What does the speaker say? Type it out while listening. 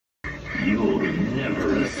You'll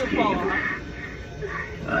never escape.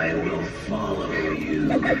 I will follow you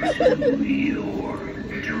to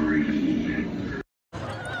your dream.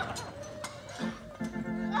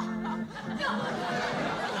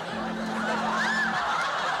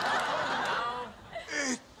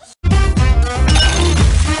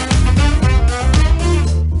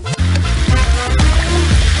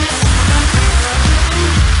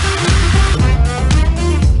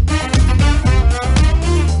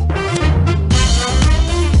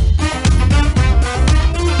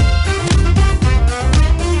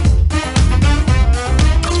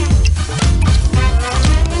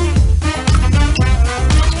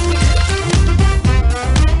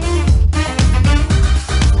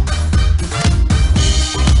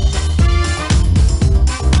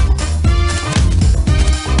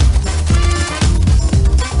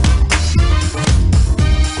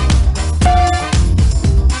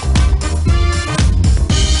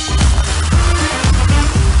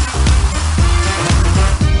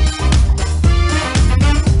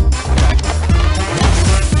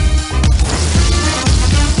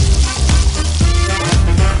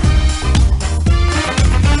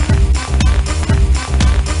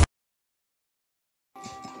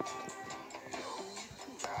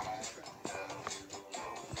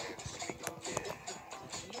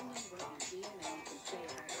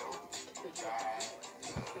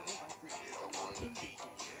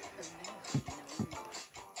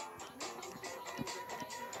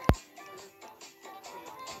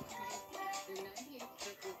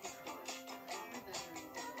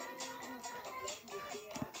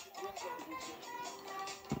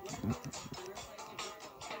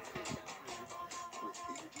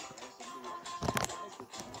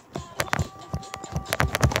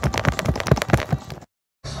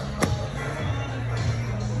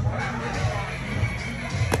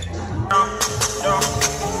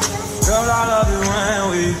 Girl, I love it when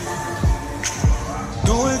we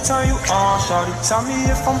do it, turn you on, shawty. Tell me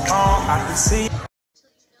if I'm on, I can see.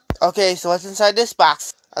 Okay, so what's inside this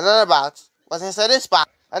box? Another box. What's inside this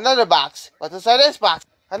box? Another box. What's inside this box?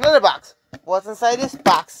 Another box. What's inside this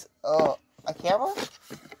box? Oh, a camera?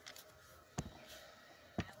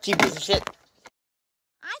 Cheap piece of shit.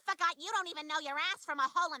 I forgot you don't even know your ass from a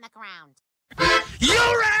hole in the ground.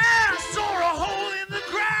 Your ass or a hole in the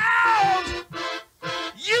ground.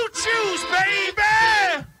 You choose,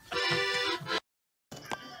 baby.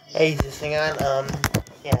 Hey, is this thing on?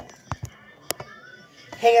 Yeah.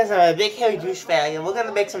 Hey guys, I'm a big hairy douchebag, and we're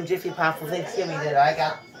gonna make some Jiffy Pop for Thanksgiving dinner. I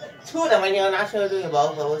got 2 of them right here. I'm not sure we're doing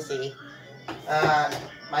both, but we'll see.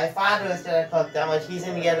 My father is gonna cook them, but he's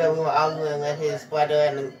gonna get a room arguing with his brother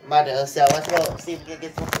and mother. So let's go see if we can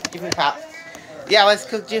get some Jiffy Pop. Yeah, let's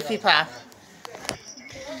cook Jiffy Pop.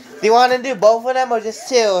 Do you want to do both of them or just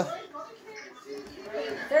 2?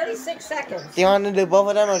 36 seconds. Do you want to do both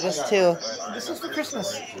of them or just 2? This is for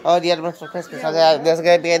Christmas. Oh, the other one's for Christmas. Okay, there's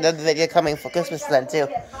gonna be another video coming for Christmas then too.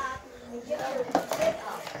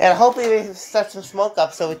 And hopefully we set some smoke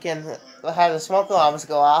up so we can have the smoke alarms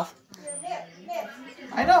go off.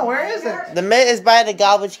 I know, where is it? The mitt is by the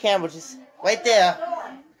garbage can, which is right there.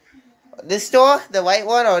 This store, the white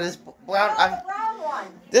one, or this brown? Brown one.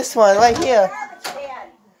 This one right here.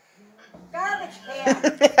 Garbage can.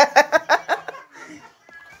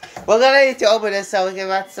 We're gonna need to open this so we can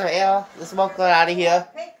let some air, the smoke going out of here.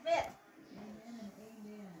 Pink mitt.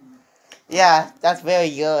 Yeah, that's very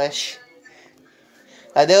girlish.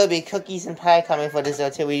 There will be cookies and pie coming for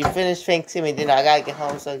dessert too. We finished Thanksgiving dinner. I gotta get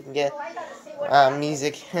home so I can get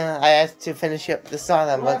music. I have to finish up the song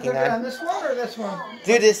I'm working on. This one or this one?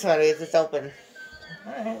 Do this one, it's open.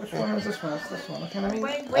 Alright, which one is this one? It's this one. Okay, let me...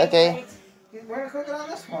 Wait, Okay. We're gonna cook it on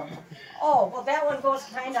this one. Oh, well that one goes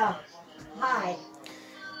kind of high.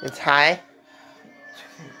 It's high?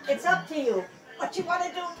 It's up to you. What you want to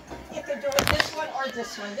do, you can do it this one or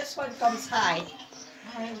this one. This one comes high.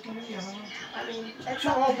 I mean, it's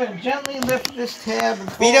open. Gently lift this tab.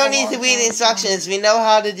 And We don't need to read the instructions. We know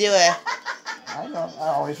how to do it. I don't. I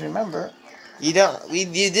always remember. You don't. You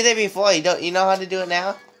did it before. You don't. You know how to do it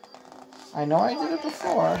now. I know I did it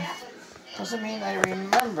before. Doesn't mean I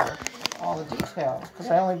remember all the details because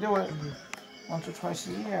I only do it once or twice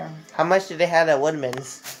a year. How much did they have at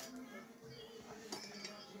Woodman's?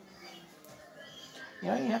 You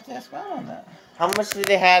know, you have to ask Mom on that. How much did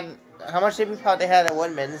they have? How much Jiffy Pop they had at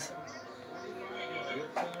Woodman's?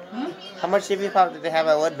 Hmm? How much Jiffy Pop did they have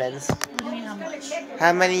at Woodman's?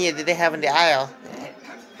 How many did they have in the aisle?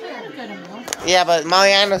 Yeah, but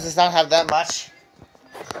Mariano's does not have that much.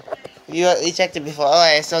 You checked it before.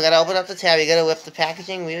 Alright, so I gotta open up the tab. You gotta whip the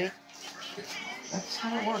packaging, really? That's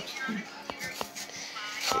how it works.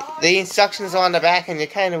 The instructions are on the back, and you're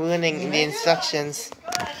kind of ruining the instructions.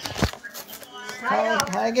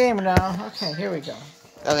 High game now. Okay, here we go.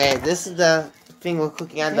 Okay, this is the thing we're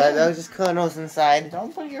cooking on. Those just kernels inside.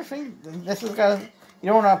 Don't put your finger. This has got. You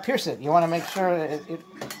don't want to pierce it. You want to make sure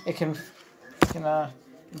it can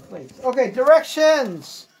inflate. Okay,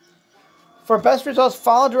 directions. For best results,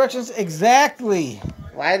 follow directions exactly.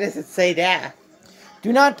 Why does it say that?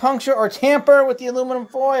 Do not puncture or tamper with the aluminum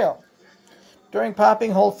foil. During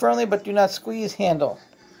popping, hold firmly, but do not squeeze handle.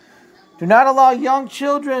 Do not allow young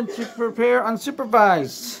children to prepare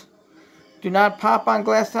unsupervised. Do not pop on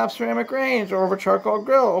glass top ceramic range or over charcoal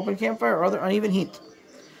grill, open campfire, or other uneven heat.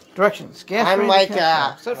 Directions. Gas I'm like,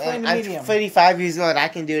 set flame to I'm medium. 35 years old. I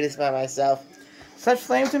can do this by myself. Set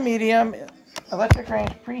flame to medium. Electric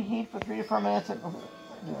range. Preheat for 3 to 4 minutes.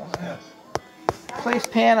 Place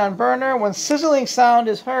pan on burner. When sizzling sound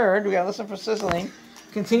is heard, we gotta listen for sizzling.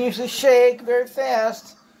 Continuously shake very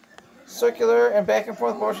fast. Circular and back and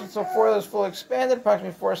forth motion so foil is fully expanded,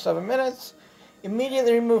 approximately 4 to 7 minutes.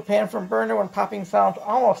 Immediately remove pan from burner when popping sounds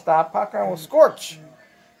almost stop. Popcorn will scorch.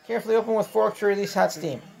 Carefully open with fork to release hot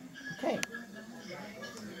steam. Okay.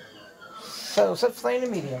 So set flame to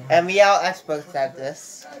medium. And we all experts at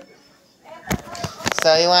this.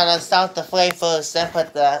 So you want to start the flame first, then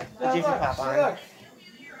put the Jiffy Pop on. Look.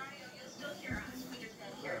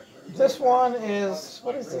 This one is,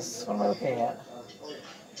 what is this? What am I looking at?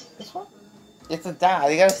 This one? It's a dial.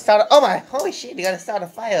 You gotta start. Oh my! Holy shit! You gotta start a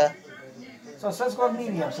fire. So it says go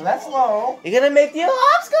medium. So that's low. You're gonna make the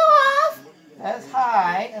alarms go off. That's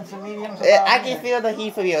high, and so medium's I can feel the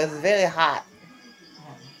heat from you. It's very hot.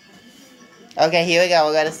 Okay, here we go.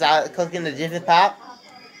 We're gonna start cooking the Jiffy Pop.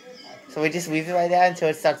 So we just leave it right there until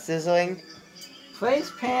it starts sizzling.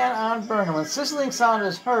 Place pan on burner. When sizzling sound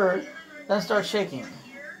is heard, then start shaking.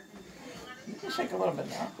 You can shake a little bit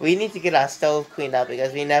now. We need to get our stove cleaned up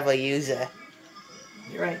because we never use it.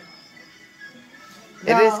 You're right.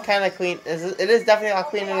 It is kind of clean. It is definitely a lot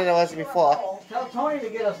cleaner than it was before. Tell Tony to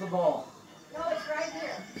get us the bowl. No, it's right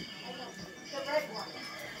here. The red one.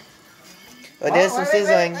 But there's some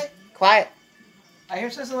sizzling. Wait. Quiet. I hear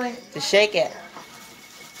sizzling. Just shake it.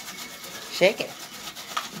 Shake it.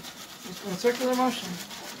 It's in circular motion.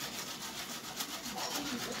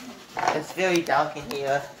 It's very dark in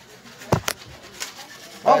here.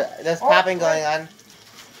 Oh, There's popping going on.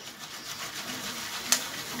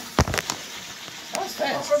 That was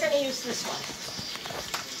fast. We're going to use this one.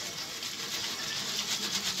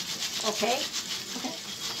 Okay?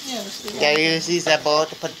 Yeah, let's do that. Yeah, you just use that bowl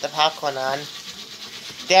to put the popcorn on.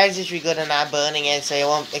 Dad's just really good at not burning it, so you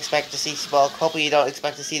won't expect to see smoke. Hopefully you don't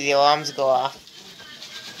expect to see the alarms go off.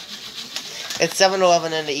 It's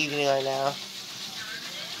 7:11 in the evening right now.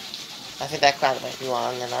 I think that clock might be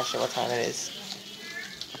wrong. I'm not sure what time it is.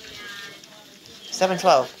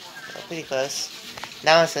 7:12. Pretty close.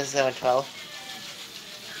 Now it says 7:12.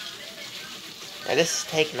 Now this is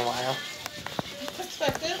taking a while.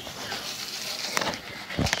 Perspective.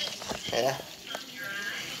 Yeah.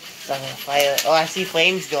 Starting a fire. Oh, I see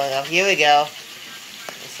flames going up. Here we go.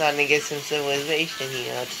 It's starting to get some civilization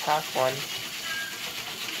here. Let's top one.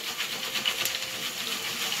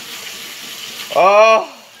 Oh!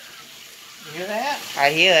 You hear that?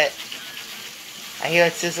 I hear it. I hear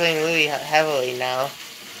it sizzling really heavily now.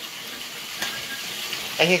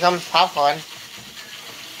 And here comes popcorn.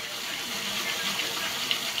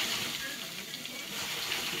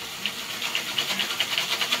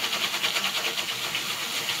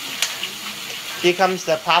 Here comes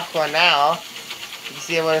the popcorn now. You can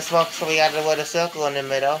see where the smoke's coming out of the circle in the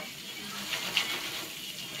middle.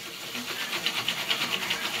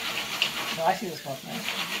 No, I see the smoke now.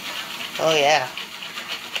 Oh yeah.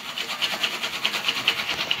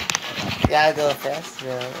 Yeah, I go fast.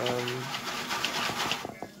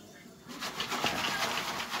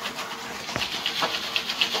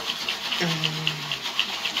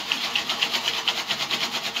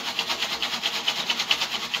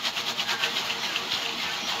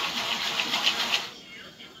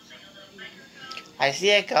 I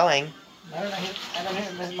see it going. I don't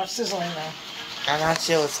hear there's much sizzling now. I'm not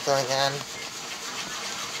sure what's going on.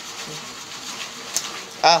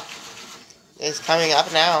 Oh, it's coming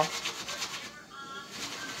up now.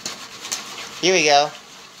 Here we go.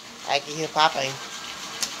 I can hear popping.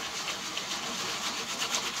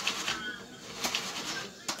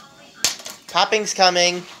 Popping's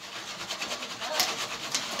coming.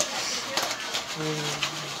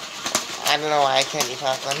 I don't know why I can't eat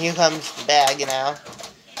popcorn. Here comes the bag now.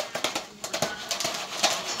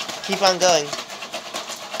 Keep on going.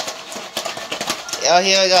 Oh,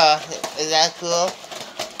 here we go. Is that cool?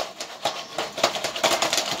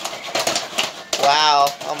 Wow.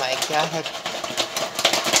 Yeah, I had...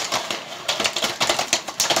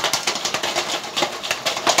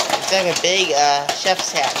 It's like a big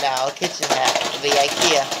chef's hat now, a kitchen hat, the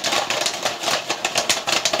IKEA.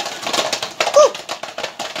 Woo!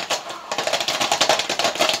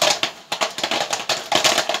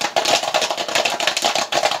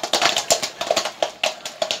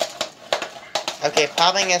 Okay,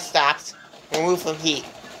 popping has stopped. Remove from heat.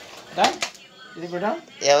 Done? You think we're done?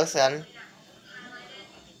 Yeah, looks done.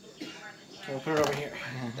 Okay, we'll put it over here.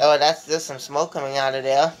 Oh, there's some smoke coming out of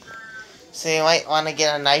there. So you might want to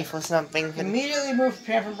get a knife or something. Immediately move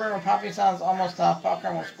pan from burn when popping sounds almost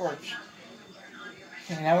popcorn will scorch.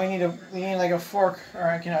 Okay, now we need like a fork or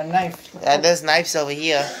a knife. Yeah, there's knives over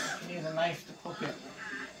here. We need a knife to poke it.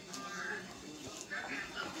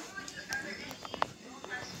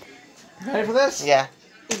 Ready for this? Yeah.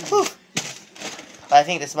 Whew. But I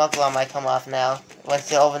think the smoke alarm might come off now. Once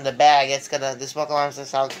you open the bag, the smoke alarm's gonna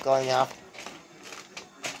start going off.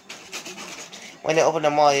 When you open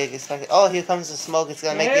them all, you expect, oh, here comes the smoke. It's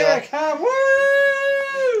gonna make you. Here it comes! Woo!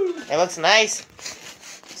 It looks nice.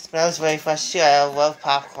 It smells very fresh too. I love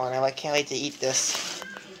popcorn. I can't wait to eat this.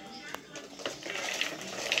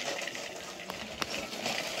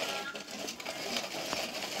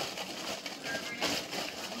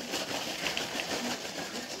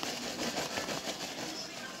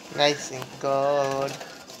 Nice and gold.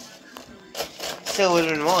 Still a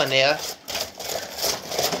little bit more in there.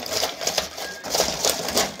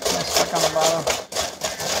 Stuck on the bottom.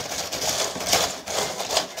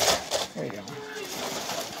 There you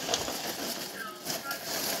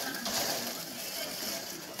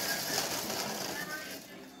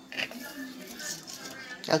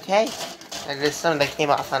go. Okay. And there's some that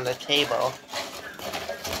came off on the table.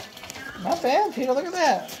 Not bad, Peter. Look at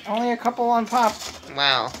that. Only a couple on pop.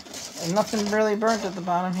 Wow. And nothing really burnt at the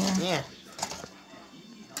bottom here. Yeah.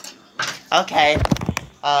 Okay.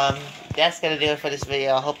 That's gonna do it for this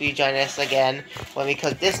video. I hope you join us again when we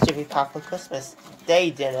cook this Jiffy Pop for Christmas Day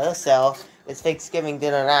dinner. So it's Thanksgiving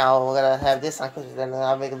dinner now. We're gonna have this on Christmas dinner.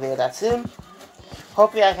 I'll make a video of that soon.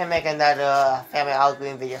 Hopefully I can make another family all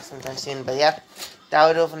green video sometime soon. But yeah, that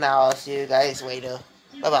will do it for now. I'll see you guys later.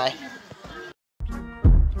 Bye bye.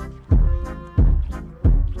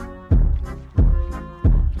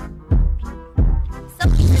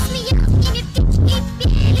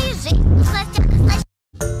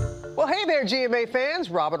 Well, hey there, GMA fans.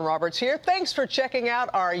 Robin Roberts here. Thanks for checking out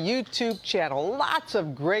our YouTube channel. Lots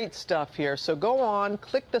of great stuff here. So go on,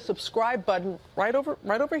 click the subscribe button right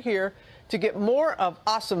over here to get more of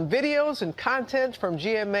awesome videos and content from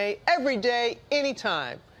GMA every day,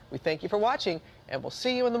 anytime. We thank you for watching, and we'll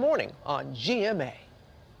see you in the morning on GMA.